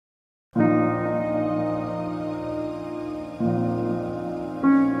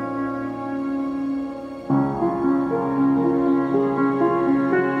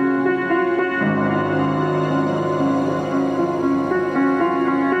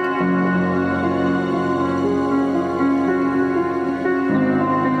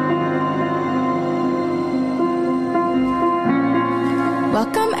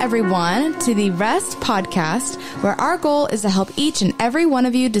everyone, to the Rest Podcast, where our goal is to help each and every one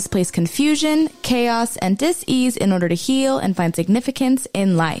of you displace confusion, chaos, and dis-ease in order to heal and find significance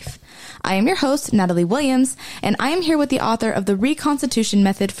in life. I am your host, Natalie Williams, and I am here with the author of The Reconstitution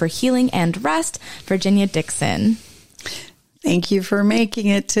Method for Healing and Rest, Virginia Dixon. Thank you for making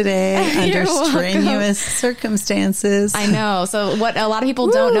it today under strenuous circumstances. I know. So what a lot of people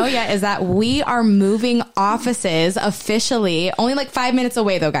don't know yet is that we are moving offices officially. Only like 5 minutes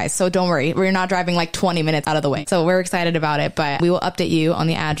away though, guys. So don't worry. We're not driving like 20 minutes out of the way. So we're excited about it, but we will update you on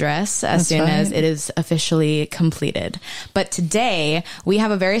the address as soon as it is officially completed. But today we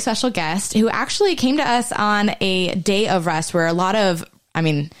have a very special guest who actually came to us on a day of rest where a lot of,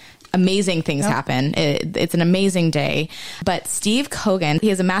 amazing things happen. It's an amazing day. But Steve Kogan, he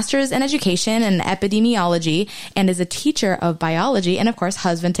has a master's in education and epidemiology and is a teacher of biology and, of course,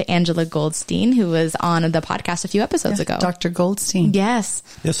 husband to Angela Goldstein, who was on the podcast a few episodes ago. Dr. Goldstein. Yes.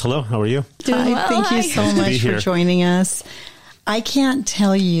 Yes. Hello. How are you? Doing well. Thank you so much for joining us. I can't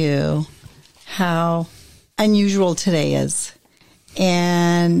tell you how unusual today is.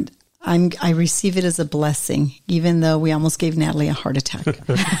 And I receive it as a blessing, even though we almost gave Natalie a heart attack.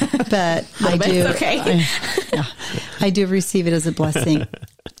 But I do. Okay. I do receive it as a blessing.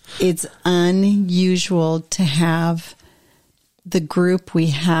 It's unusual to have the group we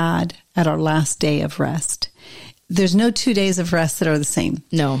had at our last day of rest. There's no 2 days of rest that are the same.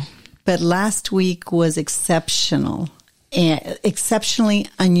 No. But last week was exceptional and exceptionally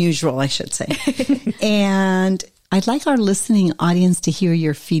unusual, I should say. And I'd like our listening audience to hear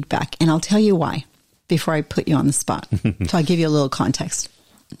your feedback, and I'll tell you why before I put you on the spot. So I'll give you a little context.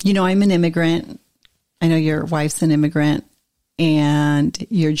 You know, I'm an immigrant. I know your wife's an immigrant, and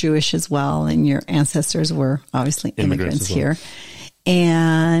you're Jewish as well, and your ancestors were obviously immigrants here.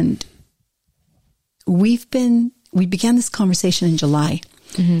 And we began this conversation in July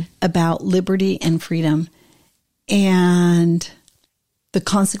about liberty and freedom and the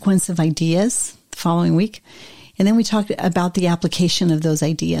consequence of ideas the following week. And then we talked about the application of those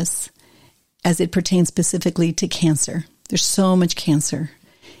ideas as it pertains specifically to cancer. There's so much cancer,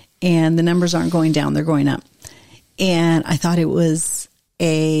 and the numbers aren't going down, they're going up. And I thought it was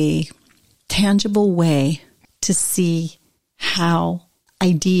a tangible way to see how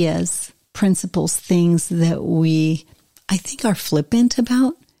ideas, principles, things that I think are flippant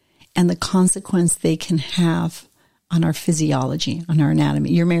about, and the consequence they can have on our physiology, on our anatomy.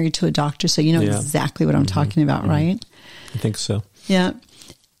 You're married to a doctor, so you know exactly what I'm talking about, right? I think so. Yeah.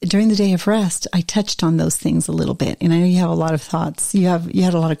 During the day of rest, I touched on those things a little bit, and I know you have a lot of thoughts. You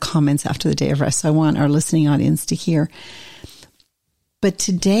had a lot of comments after the day of rest, so I want our listening audience to hear. But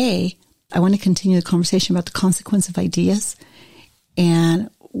today, I want to continue the conversation about the consequence of ideas and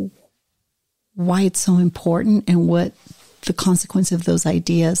why it's so important and what the consequence of those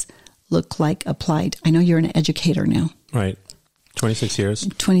ideas look like applied. I know you're an educator now. Right. 26 years.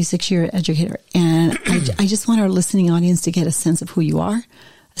 26-year educator. And I just want our listening audience to get a sense of who you are,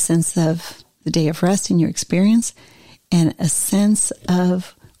 a sense of the day of rest in your experience, and a sense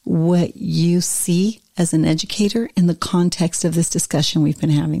of what you see as an educator in the context of this discussion we've been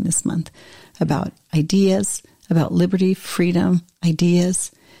having this month about ideas, about liberty, freedom, ideas,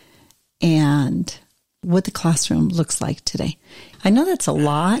 and what the classroom looks like today. I know that's a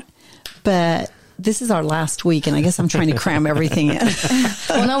lot, but this is our last week, and I guess I'm trying to cram everything in.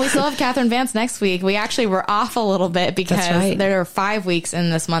 Well, no, we still have Catherine Vance next week. We actually were off a little bit because there are 5 weeks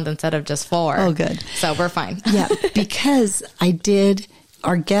in this month instead of just 4. Oh, good. So we're fine. Yeah, because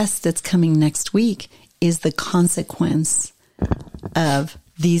our guest that's coming next week is the consequence of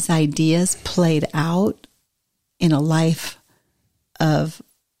these ideas played out in a life of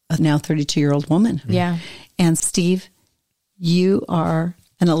a now 32-year-old woman. Yeah. And Steve, you are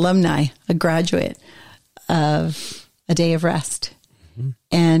an alumni, a graduate of A Day of Rest.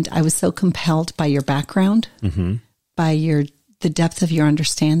 And I was so compelled by your background, by the depth of your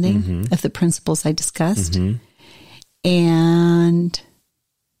understanding of the principles I discussed, and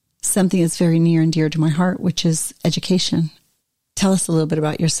something that's very near and dear to my heart, which is education. Tell us a little bit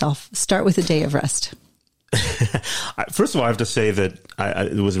about yourself. Start with A Day of Rest. First of all, I have to say that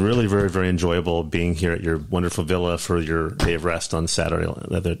it was really very, very enjoyable being here at your wonderful villa for your day of rest on Saturday,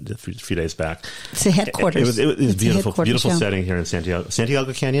 a few days back. It's the headquarters. It was beautiful setting here in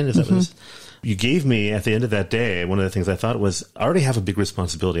Santiago Canyon. Is that what it is? You gave me at the end of that day, one of the things I thought was, I already have a big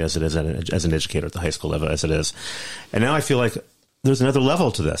responsibility as an educator at the high school level as it is. And now I feel like there's another level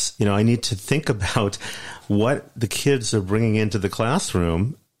to this. I need to think about what the kids are bringing into the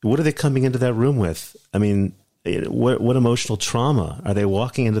classroom. What are they coming into that room with? I mean, what emotional trauma are they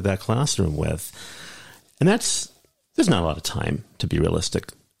walking into that classroom with? And there's not a lot of time, to be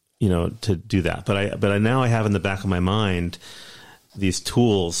realistic. to do that. But I now I have in the back of my mind these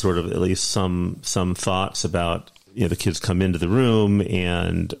tools, sort of at least some thoughts about, the kids come into the room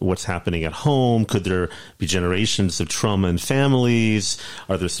and what's happening at home. Could there be generations of trauma in families?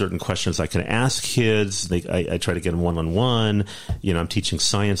 Are there certain questions I can ask kids? I try to get them one-on-one. I'm teaching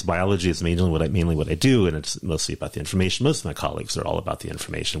science. Biology is mainly what I do, and it's mostly about the information. Most of my colleagues are all about the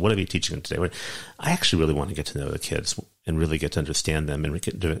information. What are you teaching them today? I actually really want to get to know the kids and really get to understand them and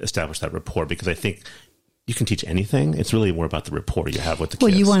to establish that rapport, because I think you can teach anything. It's really more about the rapport you have with the kids.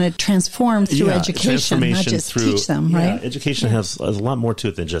 Well, you want to transform through education, not just teach them, right? Yeah, education has a lot more to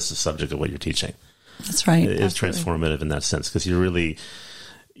it than just the subject of what you're teaching. That's right. It is transformative in that sense, because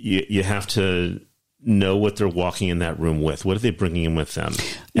you have to know what they're walking in that room with. What are they bringing in with them?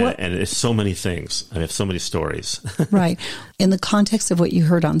 And it's so many things. I have so many stories. Right. In the context of what you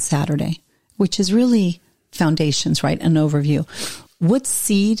heard on Saturday, which is really foundations, right? An overview. What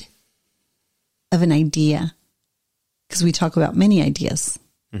seed of an idea, because we talk about many ideas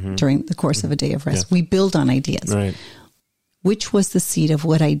during the course of a day of rest. Yeah. We build on ideas. Right. Which was the seed of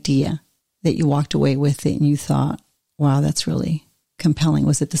what idea that you walked away with and you thought, wow, that's really compelling?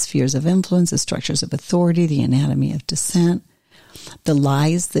 Was it the spheres of influence, the structures of authority, the anatomy of dissent, the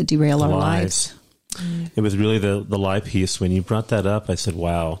lies that derail our lives? It was really the lie piece. When you brought that up, I said,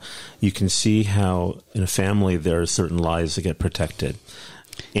 wow, you can see how in a family there are certain lies that get protected.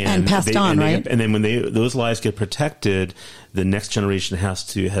 And passed on, right? And then when those lies get protected, the next generation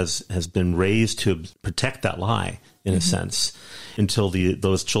has been raised to protect that lie in a sense, until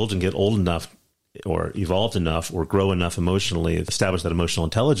those children get old enough or evolved enough or grow enough emotionally, establish that emotional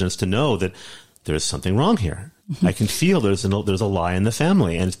intelligence to know that there's something wrong here. I can feel there's a lie in the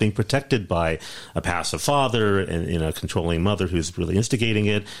family, and it's being protected by a passive father and a controlling mother who's really instigating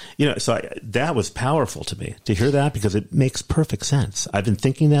it. That was powerful to me to hear that, because it makes perfect sense. I've been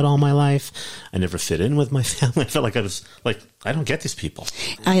thinking that all my life. I never fit in with my family. I felt like I don't get these people.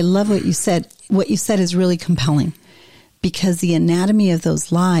 I love what you said. What you said is really compelling, because the anatomy of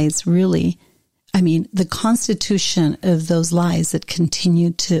those lies really, the constitution of those lies that continue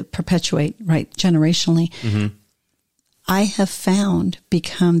to perpetuate, right, generationally, I have found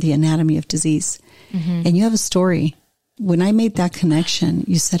become the anatomy of disease. And you have a story. When I made that connection,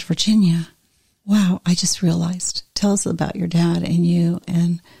 you said, Virginia, wow, I just realized. Tell us about your dad and you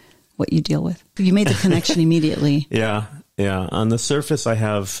and what you deal with. You made the connection immediately. Yeah. On the surface, I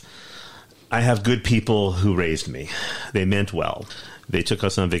have good people who raised me. They meant well. They took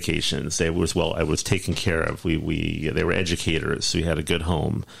us on vacations. I was taken care of. They were educators. We had a good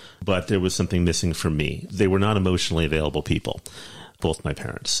home, but there was something missing for me. They were not emotionally available people, both my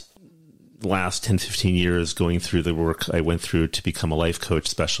parents. The last 10, 15 years going through the work I went through to become a life coach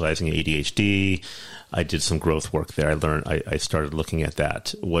specializing in ADHD, I did some growth work there. I started looking at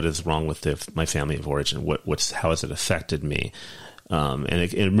that. What is wrong with my family of origin? How has it affected me? And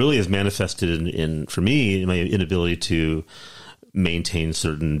it really has manifested in for me, my inability to maintain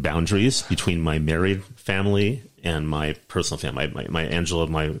certain boundaries between my married family and my personal family. My Angela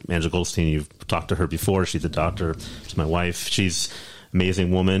Goldstein, you've talked to her before. She's a doctor. She's my wife. She's an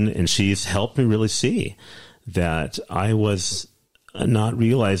amazing woman, and she's helped me really see that I was not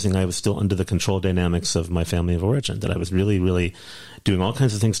realizing I was still under the control dynamics of my family of origin, that I was really, really doing all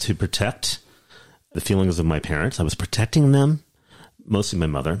kinds of things to protect the feelings of my parents. I was protecting them, mostly my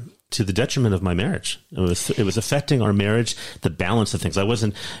mother, to the detriment of my marriage. It was affecting our marriage, the balance of things. I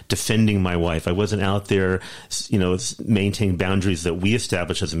wasn't defending my wife. I wasn't out there, maintaining boundaries that we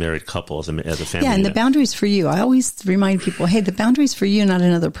established as a married couple, as a family. Yeah, and the boundaries for you. I always remind people, hey, the boundaries for you, not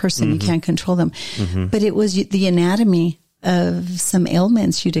another person. You can't control them. But it was the anatomy of some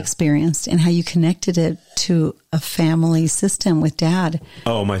ailments you'd experienced and how you connected it to a family system with dad.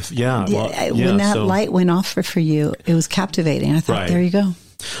 Oh, when that light went off for you, it was captivating. I thought, There you go.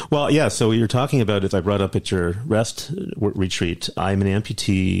 Well, yeah. So what you're talking about is I brought up at your rest retreat. I'm an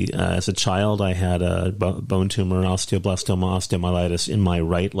amputee. As a child, I had a bone tumor, osteoblastoma, osteomyelitis in my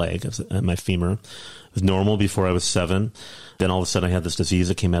right leg, my femur. It was normal before I was 7. Then all of a sudden I had this disease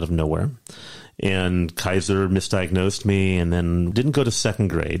that came out of nowhere. And Kaiser misdiagnosed me and then didn't go to 2nd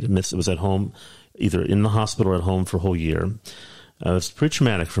grade. It was at home, either in the hospital or at home for a whole year. It was pretty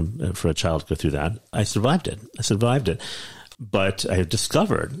traumatic for a child to go through that. I survived it. But I had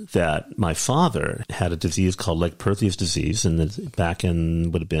discovered that my father had a disease called Legg-Perthes disease, and back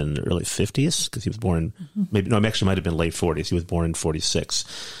in would have been early 50s, because he was born, actually might have been late 40s. He was born in 46.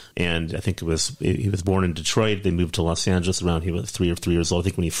 And I think he was born in Detroit. They moved to Los Angeles around he was 3 years old. I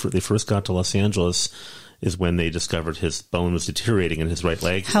think when they first got to Los Angeles, is when they discovered his bone was deteriorating in his right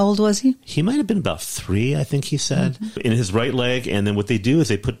leg. How old was he? He might have been about 3, I think he said, in his right leg. And then what they do is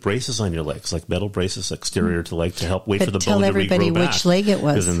they put braces on your legs, like metal braces exterior to the leg to help wait for the bone to regrow back. Tell everybody which leg it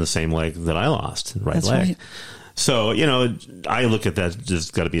was. It was in the same leg that I lost, right That's leg. Right. So, I look at that, there's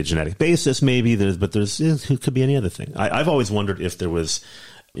got to be a genetic basis maybe, but it could be any other thing. I've always wondered if there was,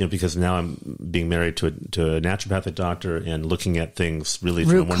 because now I'm being married to a naturopathic doctor and looking at things really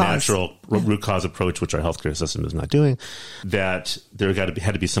from a more natural root cause approach, which our healthcare system is not doing, that there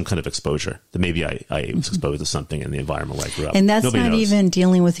had to be some kind of exposure, that maybe I was exposed to something in the environment where I grew up. And that's Nobody knows. Even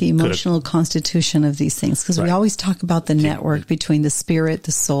dealing with the emotional constitution of these things, because we always talk about the network between the spirit,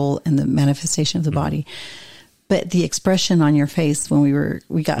 the soul, and the manifestation of the body. But the expression on your face when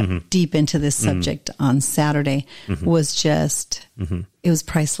we got deep into this subject on Saturday was just, it was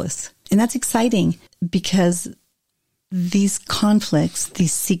priceless. And that's exciting because these conflicts,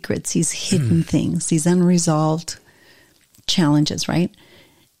 these secrets, these hidden things, these unresolved challenges, right?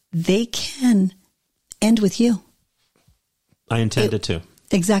 They can end with you. I intend it to.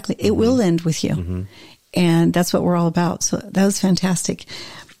 Exactly. It will end with you. And that's what we're all about. So that was fantastic.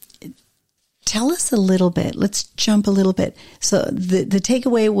 Tell us a little bit. Let's jump a little bit. So the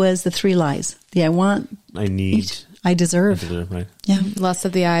takeaway was the 3 lies. The I want, I need, I deserve. Right? Yeah. Lust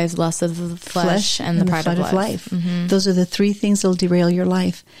of the eyes, lust of the flesh and the pride of life. Those are the 3 things that will derail your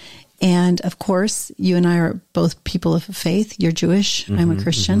life. And of course, you and I are both people of faith. You're Jewish. I'm a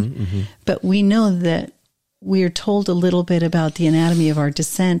Christian. But we know that we are told a little bit about the anatomy of our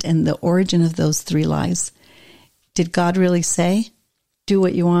descent and the origin of those 3 lies. Did God really say, do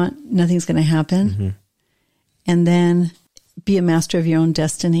what you want, nothing's going to happen? And then be a master of your own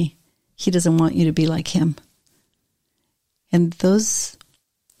destiny. He doesn't want you to be like him. And those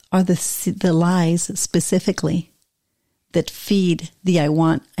are the lies specifically that feed the I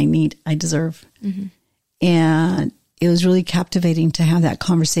want, I need, I deserve. And it was really captivating to have that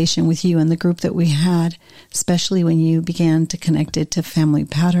conversation with you and the group that we had, especially when you began to connect it to family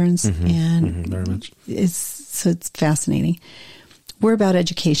patterns. And very much. It's fascinating. We're about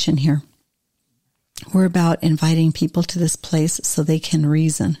education here. We're about inviting people to this place so they can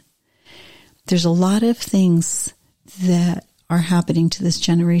reason. There's a lot of things that are happening to this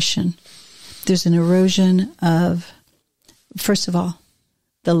generation. There's an erosion of, first of all,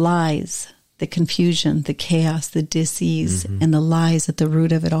 the lies, the confusion, the chaos, the dis-ease, and the lies at the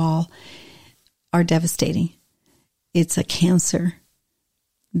root of it all are devastating. It's a cancer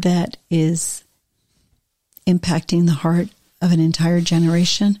that is impacting the heart of an entire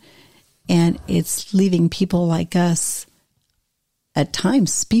generation, and it's leaving people like us at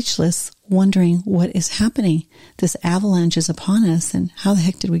times speechless, wondering what is happening. This avalanche is upon us, and how the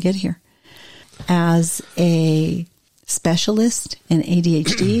heck did we get here? As a specialist in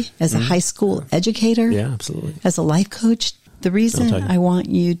ADHD, as a high school educator, absolutely, as a life coach, the reason I want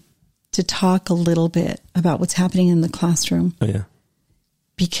you to talk a little bit about what's happening in the classroom,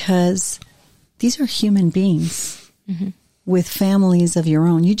 because these are human beings with families of your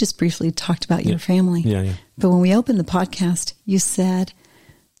own. You just briefly talked about your family. But when we opened the podcast, you said,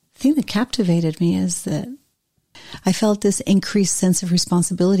 the thing that captivated me is that I felt this increased sense of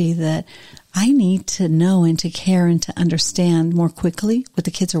responsibility that I need to know and to care and to understand more quickly what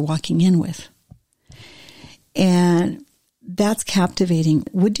the kids are walking in with. And that's captivating.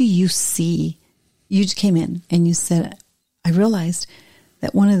 What do you see? You just came in and you said, I realized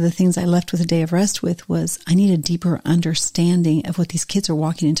that one of the things I left with a day of rest with was I need a deeper understanding of what these kids are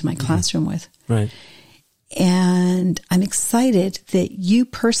walking into my classroom with. Right. And I'm excited that you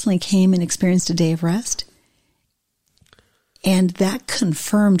personally came and experienced a day of rest. And that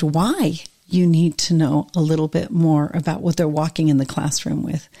confirmed why you need to know a little bit more about what they're walking in the classroom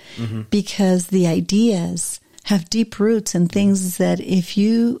with. Because the ideas have deep roots and things that if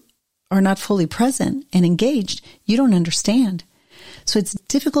you are not fully present and engaged, you don't understand. So it's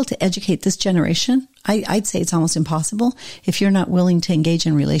difficult to educate this generation. I'd say it's almost impossible if you're not willing to engage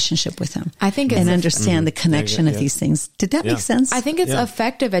in relationship with them. I think and understand the connection of these things. Did that make sense? I think it's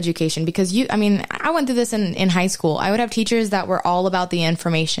effective education because I went through this in high school. I would have teachers that were all about the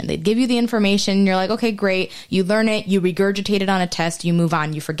information. They'd give you the information. And you're like, okay, great. You learn it. You regurgitate it on a test. You move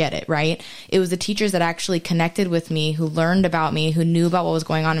on. You forget it, right? It was the teachers that actually connected with me, who learned about me, who knew about what was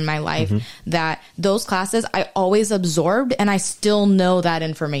going on in my life, that those classes I always absorbed, and I still know that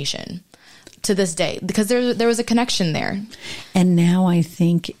information to this day because there was a connection there. And now I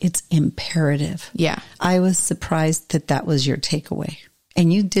think it's imperative. Yeah. I was surprised that was your takeaway.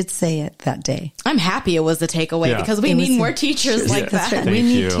 And you did say it that day. I'm happy it was the takeaway because we need more teachers like that. Right. We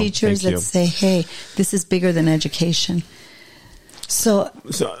need teachers that say, hey, this is bigger than education. So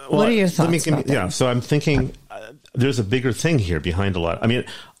what are your thoughts about that? Yeah, so I'm thinking there's a bigger thing here behind a lot. I mean,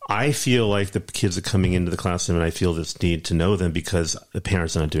 I feel like the kids are coming into the classroom, and I feel this need to know them because the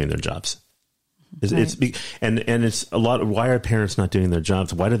parents are not doing their jobs. It's a lot of, why are parents not doing their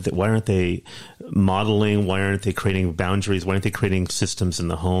jobs? Why aren't they modeling? Why aren't they creating boundaries? Why aren't they creating systems in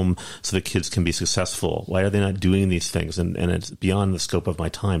the home so that kids can be successful? Why are they not doing these things? And it's beyond the scope of my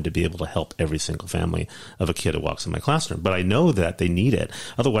time to be able to help every single family of a kid who walks in my classroom. But I know that they need it.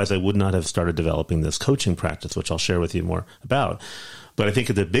 Otherwise, I would not have started developing this coaching practice, which I'll share with you more about. But I think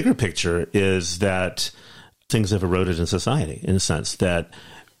the bigger picture is that things have eroded in society in a sense that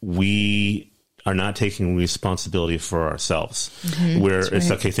we are not taking responsibility for ourselves. Where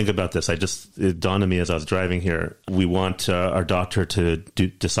it's okay, think about this. It dawned on me as I was driving here. We want our doctor to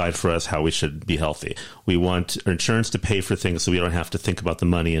decide for us how we should be healthy. We want our insurance to pay for things so we don't have to think about the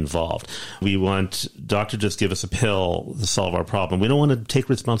money involved. We want doctor to just give us a pill to solve our problem. We don't want to take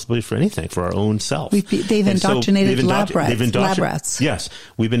responsibility for anything, for our own self. They've indoctrinated lab rats. Yes.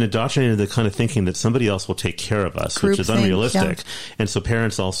 We've been indoctrinated the kind of thinking that somebody else will take care of us, which is unrealistic. Yeah. And so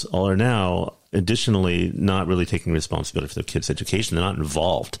parents all are now additionally not really taking responsibility for their kids' education. They're not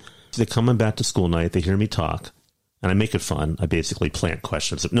involved. They come in back to school night, they hear me talk, and I make it fun. I basically plant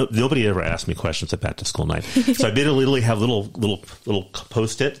questions. Nobody ever asked me questions at back to school night. So I literally have little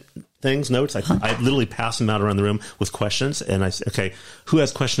Post-it things, notes. I literally pass them out around the room with questions, and I say, okay, who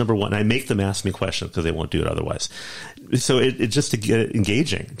has question number 1? And I make them ask me questions because they won't do it otherwise. So it's just to get it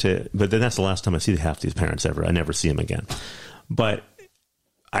engaging. But then that's the last time I see half these parents ever. I never see them again. But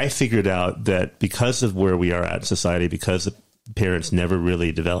I figured out that because of where we are at in society, because the parents never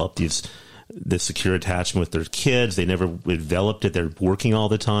really developed this secure attachment with their kids, they never developed it. They're working all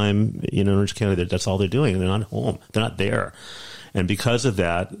the time, in Orange County. That's all they're doing. They're not home. They're not there. And because of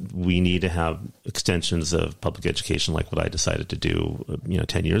that, we need to have extensions of public education, like what I decided to do,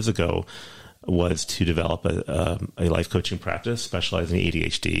 10 years ago, was to develop a life coaching practice specializing in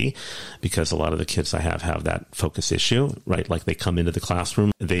ADHD, because a lot of the kids I have that focus issue, right? Like they come into the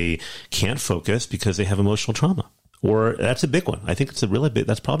classroom, they can't focus because they have emotional trauma. Or that's a big one. I think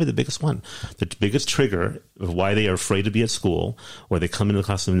that's probably the biggest one. The biggest trigger of why they are afraid to be at school, or they come into the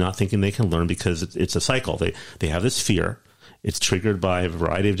classroom not thinking they can learn, because it's a cycle. They have this fear. It's triggered by a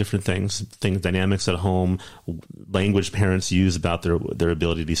variety of different things, dynamics at home, language parents use about their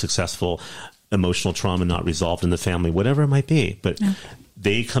ability to be successful, emotional trauma not resolved in the family, whatever it might be. But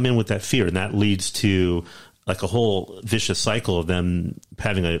they come in with that fear, and that leads to like a whole vicious cycle of them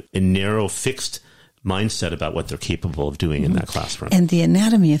having a narrow, fixed mindset about what they're capable of doing in that classroom. And the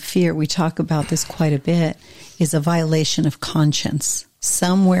anatomy of fear, we talk about this quite a bit, is a violation of conscience.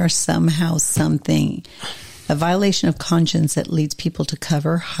 Somewhere, somehow, something. A violation of conscience that leads people to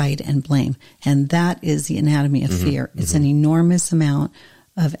cover, hide, and blame. And that is the anatomy of fear. It's an enormous amount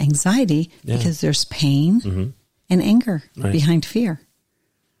of anxiety because there's pain and anger behind fear.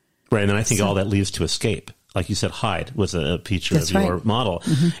 Right. And I think all that leads to escape. Like you said, hide was a feature of your model.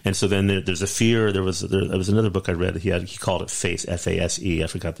 And so then there's a fear. There was another book I read. He called it FACE, F-A-S-E. I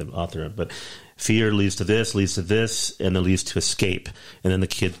forgot the author. But fear leads to this, and then leads to escape. And then the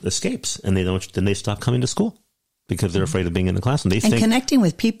kid escapes, and they stop coming to school because they're afraid of being in the classroom. And connecting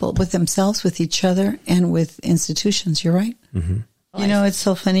with people, with themselves, with each other, and with institutions. You're right. It's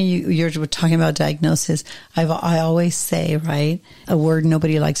so funny. You're talking about diagnosis. I always say, right, a word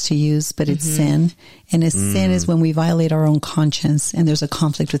nobody likes to use, but it's sin. And sin is when we violate our own conscience and there's a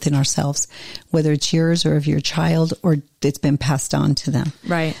conflict within ourselves, whether it's yours or of your child, or it's been passed on to them.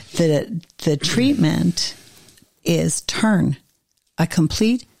 Right. The treatment is turn, a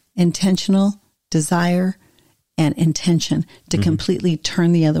complete intentional desire and intention to completely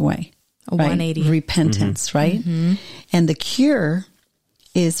turn the other way. A 180. Repentance, right? And the cure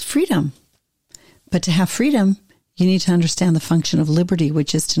is freedom. But to have freedom, you need to understand the function of liberty,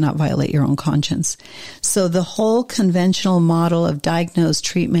 which is to not violate your own conscience. So the whole conventional model of diagnose,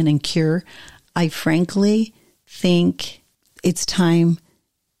 treatment, and cure, I frankly think it's time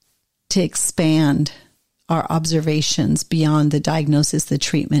to expand our observations beyond the diagnosis, the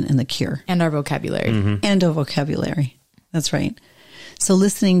treatment, and the cure. And our vocabulary. And our vocabulary. That's right. So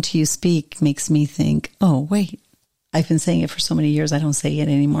listening to you speak makes me think, oh, wait, I've been saying it for so many years. I don't say it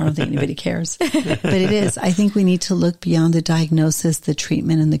anymore. I don't think anybody cares. But it is. I think we need to look beyond the diagnosis, the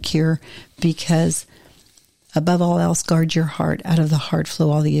treatment, and the cure, because above all else, guard your heart. Out of the heart flow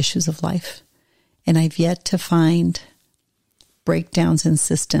all the issues of life. And I've yet to find breakdowns in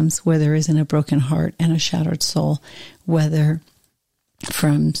systems where there isn't a broken heart and a shattered soul, whether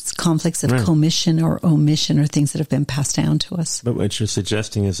from conflicts of commission or omission or things that have been passed down to us. But what you're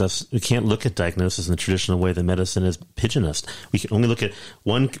suggesting is we can't look at diagnosis in the traditional way that medicine is pigeonized. We can only look at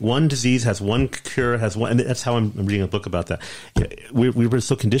one disease has one cure, has one, and that's how I'm reading a book about that. We were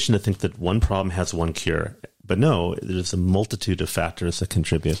so conditioned to think that one problem has one cure. But no, there's a multitude of factors that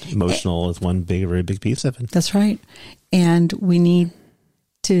contribute. Emotional is one very big piece of it. That's right. And we need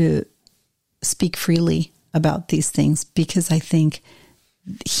to speak freely about these things, because I think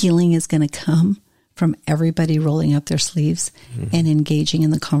healing is going to come from everybody rolling up their sleeves and engaging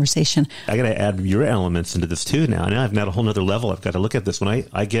in the conversation. I got to add your elements into this too now. Now I've got a whole nother level. I've got to look at this. When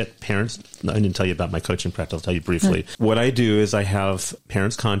I get parents, I didn't tell you about my coaching practice. I'll tell you briefly. What I do is I have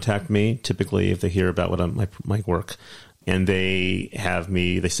parents contact me, typically if they hear about my work, and they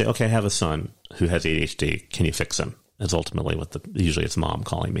say, okay, I have a son who has ADHD. Can you fix him? That's ultimately usually it's mom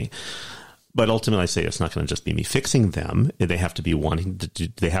calling me. But ultimately, I say it's not going to just be me fixing them. They have to be wanting to do,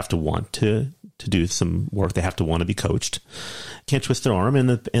 they have to want to do some work. They have to want to be coached. Can't twist their arm.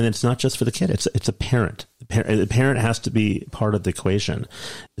 And it's not just for the kid. It's a parent. The parent has to be part of the equation.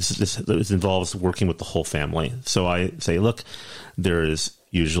 This involves working with the whole family. So I say, look, there is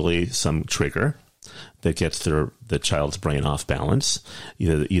usually some trigger that gets the child's brain off balance,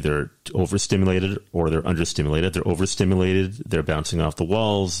 either overstimulated or they're understimulated. They're overstimulated, they're bouncing off the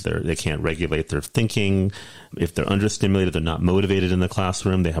walls, they can't regulate their thinking. If they're understimulated, they're not motivated in the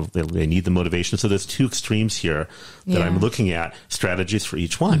classroom. They need the motivation. So there's two extremes here that I'm looking at, strategies for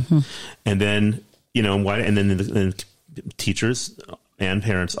each one. Mm-hmm. And then, then teachers and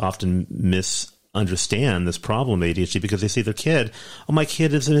parents often understand this problem, ADHD, because they see their kid, my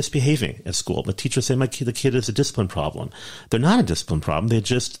kid is misbehaving at school. The teachers say, the kid is a discipline problem. They're not a discipline problem.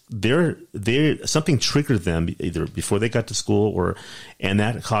 They're something triggered them either before they got to school and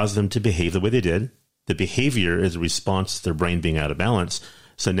that caused them to behave the way they did. The behavior is a response to their brain being out of balance.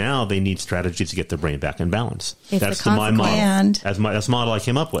 So now they need strategies to get their brain back in balance. That's my model. That's the model I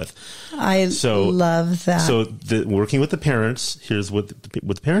came up with. I love that. So working with the parents, here's what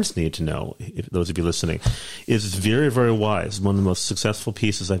the parents need to know, if those of you listening, is very, very wise. One of the most successful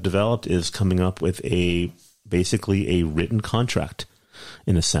pieces I've developed is coming up with basically a written contract,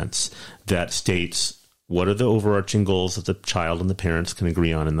 in a sense, that states what are the overarching goals that the child and the parents can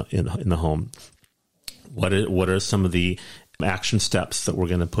agree on in the home. What are some of the action steps that we're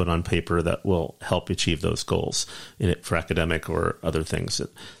going to put on paper that will help achieve those goals for academic or other things that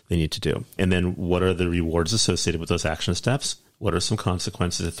they need to do. And then what are the rewards associated with those action steps? What are some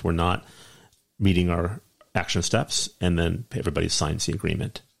consequences if we're not meeting our action steps? And then everybody signs the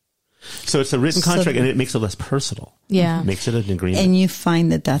agreement. So it's a written contract, and it makes it less personal. Yeah. It makes it an agreement. And you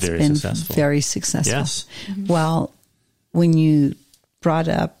find that's been very successful. Yes. Mm-hmm. Well, when you brought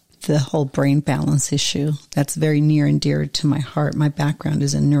up the whole brain balance issue, that's very near and dear to my heart. My background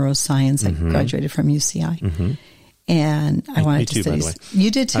is in neuroscience. I graduated from UCI. Mm-hmm. And I wanted to say,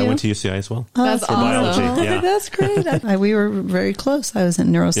 you did too? I went to UCI as well. Oh, that's awesome. Biology. Yeah. That's great. We were very close. I was in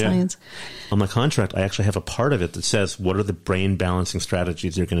neuroscience. Yeah. On my contract, I actually have a part of it that says, what are the brain balancing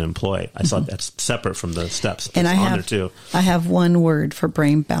strategies you're going to employ? I saw that's separate from the steps. And I have one word for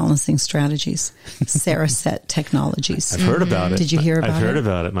brain balancing strategies, Saraset Technologies. I've heard about it. Did you hear about it? I've heard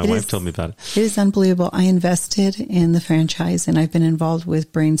about it. My wife told me about it. It is unbelievable. I invested in the franchise, and I've been involved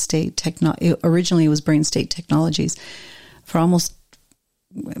with Brain State Technology. Originally, it was Brain State Technologies for almost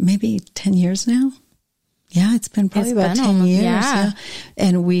maybe 10 years now. Yeah, it's been probably about 10 years. Yeah.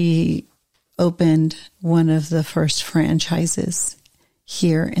 And we opened one of the first franchises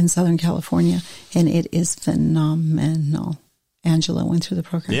here in Southern California, and it is phenomenal. Angela went through the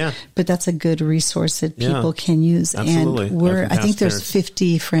program. Yeah. But that's a good resource that people can use. Absolutely. And I think there's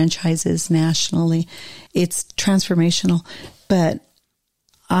 50 franchises nationally. It's transformational, but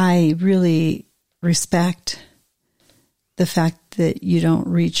I really respect the fact that you don't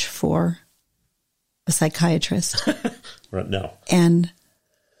reach for a psychiatrist. No. And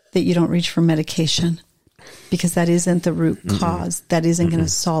that you don't reach for medication, because that isn't the root cause. That isn't going to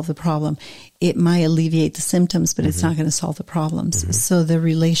solve the problem. It might alleviate the symptoms, but it's not going to solve the problems. So the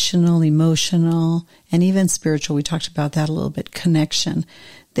relational, emotional, and even spiritual, we talked about that a little bit, connection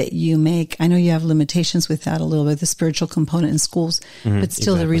that you make. I know you have limitations with that a little bit, the spiritual component in schools, but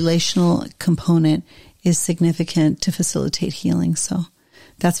still the relational component is significant to facilitate healing. So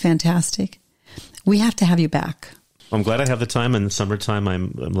that's fantastic. We have to have you back. I'm glad I have the time. In the summertime,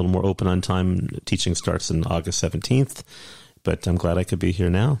 I'm a little more open on time. Teaching starts on August 17th, but I'm glad I could be here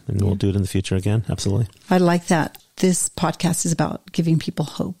now, and we'll do it in the future again. Absolutely. I like that. This podcast is about giving people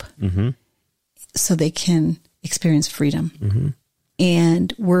hope so they can experience freedom.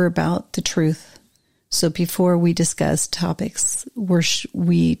 And we're about the truth. So before we discuss topics,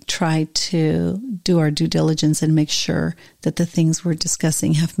 we try to do our due diligence and make sure that the things we're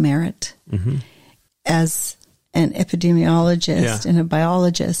discussing have merit. Mm-hmm. As an epidemiologist and a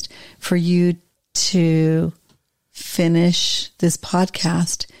biologist, for you to finish this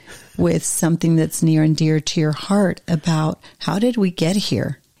podcast with something that's near and dear to your heart about how did we get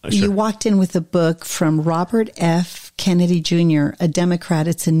here? Sure. You walked in with a book from Robert F. Kennedy Jr., a Democrat.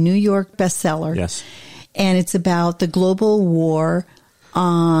 It's a New York bestseller. Yes. And it's about the global war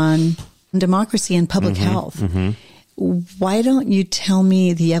on democracy and public health. Mm-hmm. Why don't you tell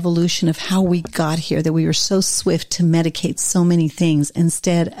me the evolution of how we got here, that we were so swift to medicate so many things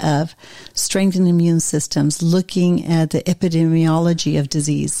instead of strengthening immune systems, looking at the epidemiology of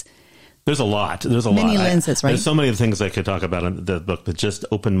disease? There's a lot. Many lenses, right? There's so many things I could talk about in the book that just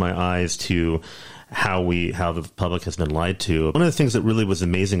opened my eyes to how the public has been lied to. One of the things that really was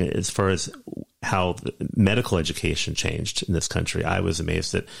amazing as far as how medical education changed in this country, I was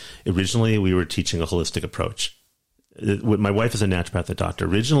amazed that originally we were teaching a holistic approach. My wife is a naturopathic doctor.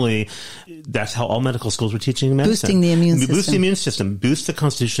 Originally, that's how all medical schools were teaching medicine. Boosting the immune system. Boost the immune system. Boost the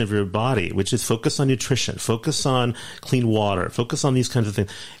constitution of your body, which is focus on nutrition, focus on clean water, focus on these kinds of things.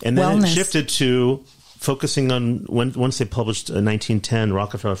 And then wellness. It shifted to focusing on, once they published in 1910,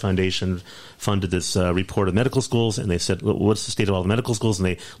 Rockefeller Foundation funded this report of medical schools, and they said, what's the state of all the medical schools? And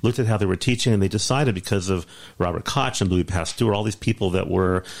they looked at how they were teaching, and they decided, because of Robert Koch and Louis Pasteur, all these people that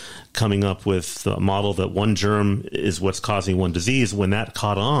were coming up with the model that one germ is what's causing one disease, when that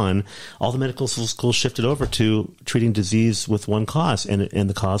caught on, all the medical schools shifted over to treating disease with one cause, and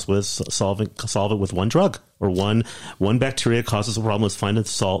the cause was solve it with one drug. Or one bacteria causes a problem. Let's find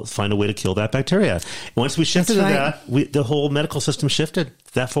a way to kill that bacteria. Once we shifted to that, the whole medical system shifted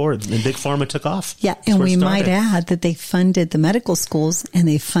that forward, and Big Pharma took off. Yeah, and we might add that they funded the medical schools and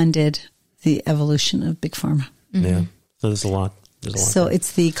they funded the evolution of Big Pharma. Mm-hmm. Yeah, so there's a lot. So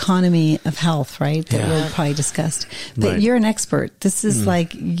it's the economy of health, right, that we'll probably discuss. But you're an expert. This is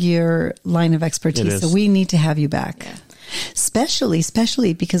like your line of expertise, so we need to have you back. Yeah.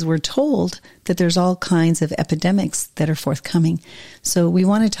 Especially because we're told that there's all kinds of epidemics that are forthcoming. So we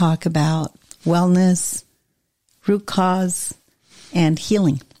want to talk about wellness, root cause, and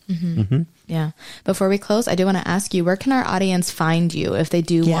healing. Mm-hmm. Mm-hmm. Yeah. Before we close, I do want to ask you, where can our audience find you if they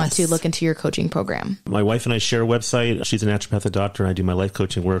do want to look into your coaching program? My wife and I share a website. She's a naturopathic doctor. I do my life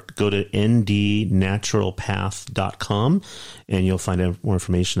coaching work. Go to ndnaturalpath.com and you'll find more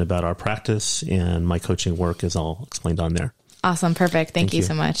information about our practice, and my coaching work is all explained on there. Awesome. Perfect. Thank you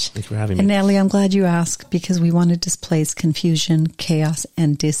so much. Thanks for having me. And Natalie, I'm glad you asked, because we want to displace confusion, chaos,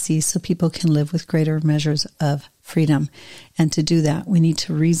 and dis-ease so people can live with greater measures of freedom. And to do that, we need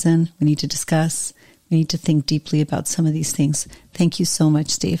to reason, we need to discuss, we need to think deeply about some of these things. Thank you so much,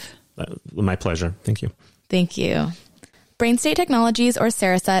 Steve. My pleasure. Thank you. Thank you. BrainState Technologies, or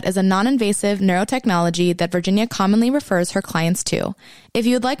Cereset, is a non-invasive neurotechnology that Virginia commonly refers her clients to. If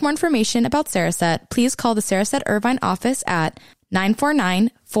you would like more information about Cereset, please call the Cereset Irvine office at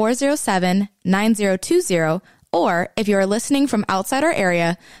 949-407-9020, or if you are listening from outside our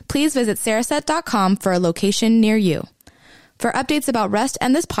area, please visit Cereset.com for a location near you. For updates about rest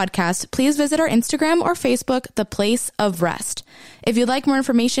and this podcast, please visit our Instagram or Facebook, The Place of Rest. If you'd like more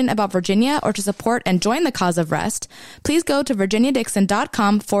information about Virginia or to support and join the cause of rest, please go to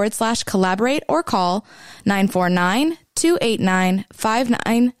virginiadixon.com/collaborate or call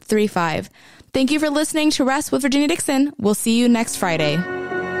 949-289-5935. Thank you for listening to Rest with Virginia Dixon. We'll see you next Friday.